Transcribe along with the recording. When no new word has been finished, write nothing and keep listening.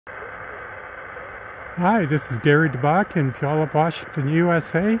Hi, this is Gary DeBach in Puyallup, Washington,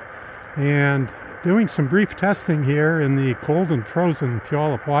 USA, and doing some brief testing here in the cold and frozen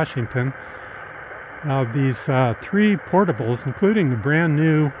Puyallup, Washington of these three portables, including the brand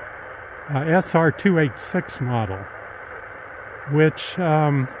new SR-286 model, which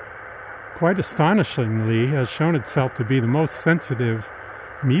quite astonishingly has shown itself to be the most sensitive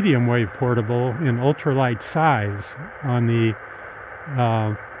medium wave portable in ultralight size on the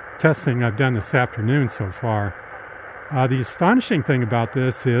testing I've done this afternoon so far. The astonishing thing about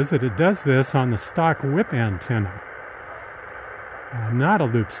this is that it does this on the stock whip antenna, not a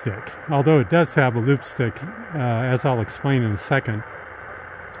loop stick, although it does have a loop stick, as I'll explain in a second.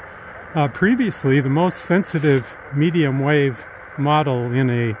 Previously, the most sensitive medium wave model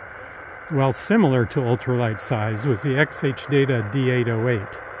in a, well, similar to ultralight size was the XH-Data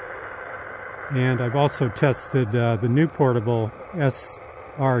D808. And I've also tested the new portable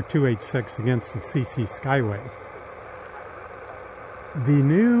SR-286 against the CC Skywave. The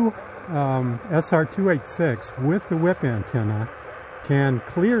new SR-286 with the whip antenna can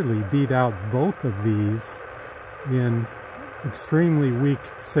clearly beat out both of these in extremely weak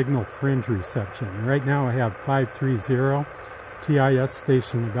signal fringe reception. Right now I have 530 TIS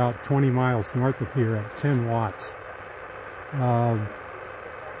station about 20 miles north of here at 10 watts.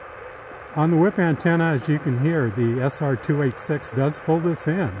 On the whip antenna, as you can hear, the SR-286 does pull this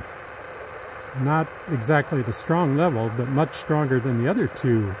in. Not exactly at a strong level, but much stronger than the other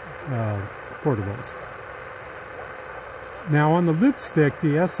two portables. Now on the loop stick,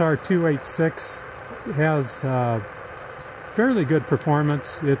 the SR-286 has fairly good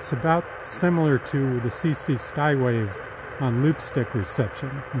performance. It's about similar to the CC Skywave on loop stick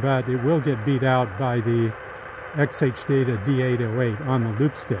reception, but it will get beat out by the XH-Data D808 on the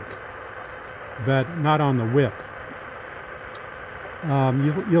loop stick, but not on the whip.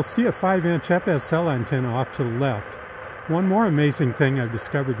 You'll see a 5-inch FSL antenna off to the left. One more amazing thing I've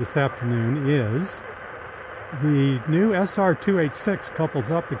discovered this afternoon is the new SR-286 couples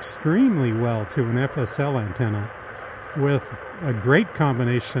up extremely well to an FSL antenna with a great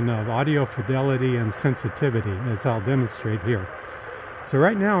combination of audio fidelity and sensitivity, as I'll demonstrate here. So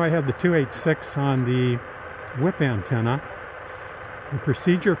right now I have the 286 on the whip antenna. The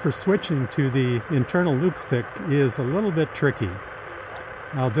procedure for switching to the internal loop stick is a little bit tricky.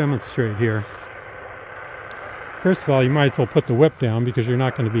 I'll demonstrate here. First of all, you might as well put the whip down because you're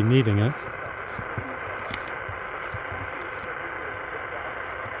not going to be needing it.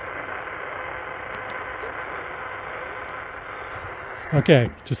 Okay,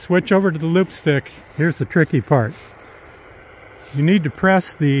 to switch over to the loop stick, here's the tricky part. You need to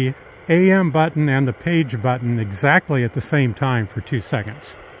press the AM button and the page button exactly at the same time for 2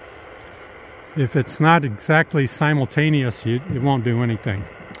 seconds. If it's not exactly simultaneous, it won't do anything.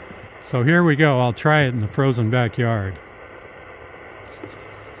 So here we go. I'll try it in the frozen backyard.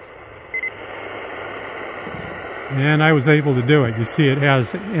 And I was able to do it. You see it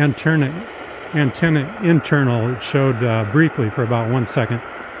has antenna internal. It showed briefly for about 1 second.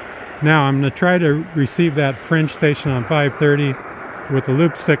 Now I'm going to try to receive that fringe station on 530 with the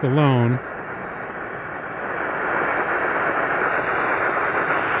loop stick alone.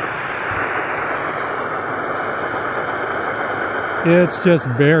 It's just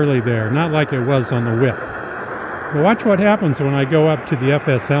barely there, not like it was on the whip. But watch what happens when I go up to the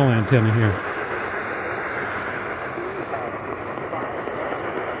FSL antenna here.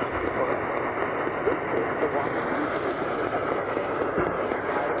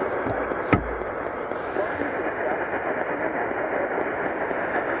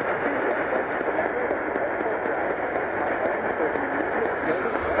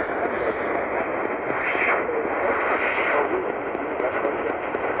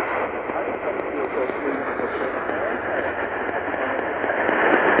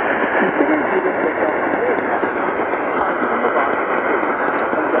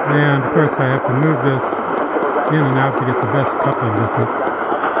 And of course I have to move this in and out to get the best coupling distance.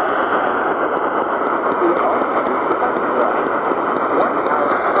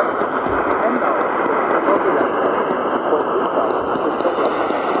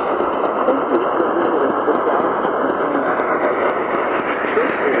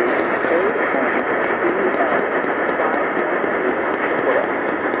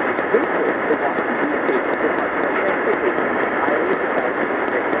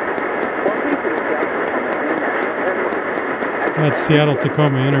 That's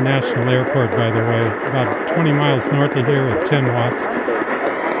Seattle-Tacoma International Airport, by the way, about 20 miles north of here at 10 watts.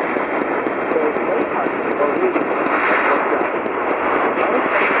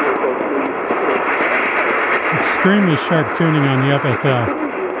 Extremely sharp tuning on the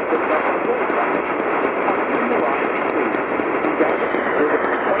FSL.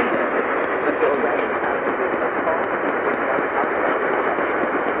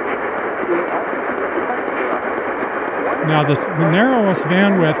 Now the narrowest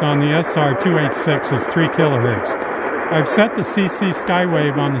bandwidth on the SR-286 is 3 kilohertz. I've set the CC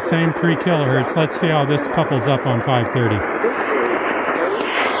Skywave on the same 3 kilohertz. Let's see how this couples up on 530.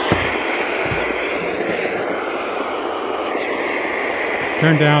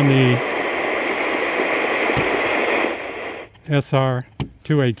 Turn down the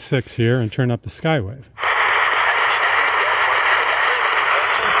SR-286 here and turn up the Skywave.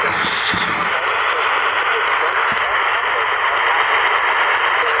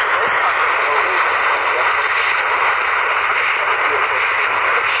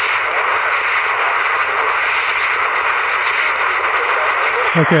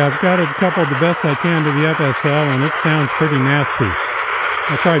 Okay, I've got it coupled the best I can to the FSL, and it sounds pretty nasty.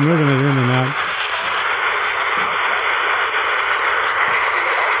 I'll try moving it in and out.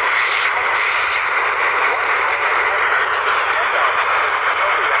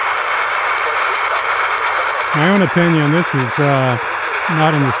 My own opinion, this is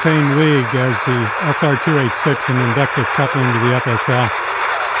not in the same league as the SR-286 and inductive coupling to the FSL.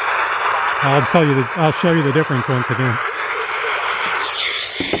 I'll show you the difference once again.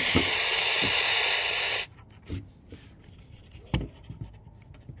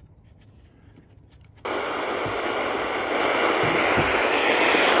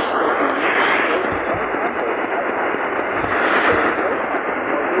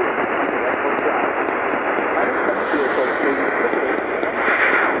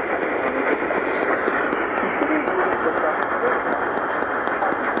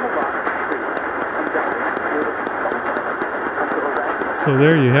 So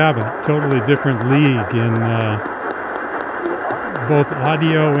there you have it, totally different league in both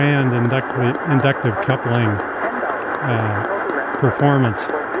audio and inductive coupling performance.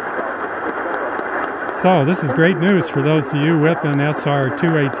 So this is great news for those of you with an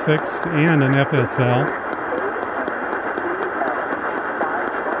SR-286 and an FSL.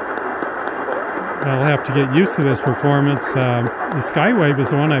 I'll have to get used to this performance. The Skywave is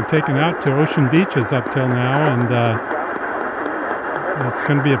the one I've taken out to ocean beaches up till now, and it's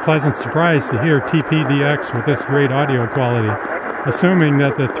going to be a pleasant surprise to hear TP-DX with this great audio quality, assuming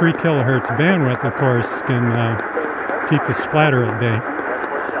that the 3 kilohertz bandwidth, of course, can keep the splatter at bay.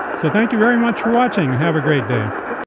 So thank you very much for watching. Have a great day.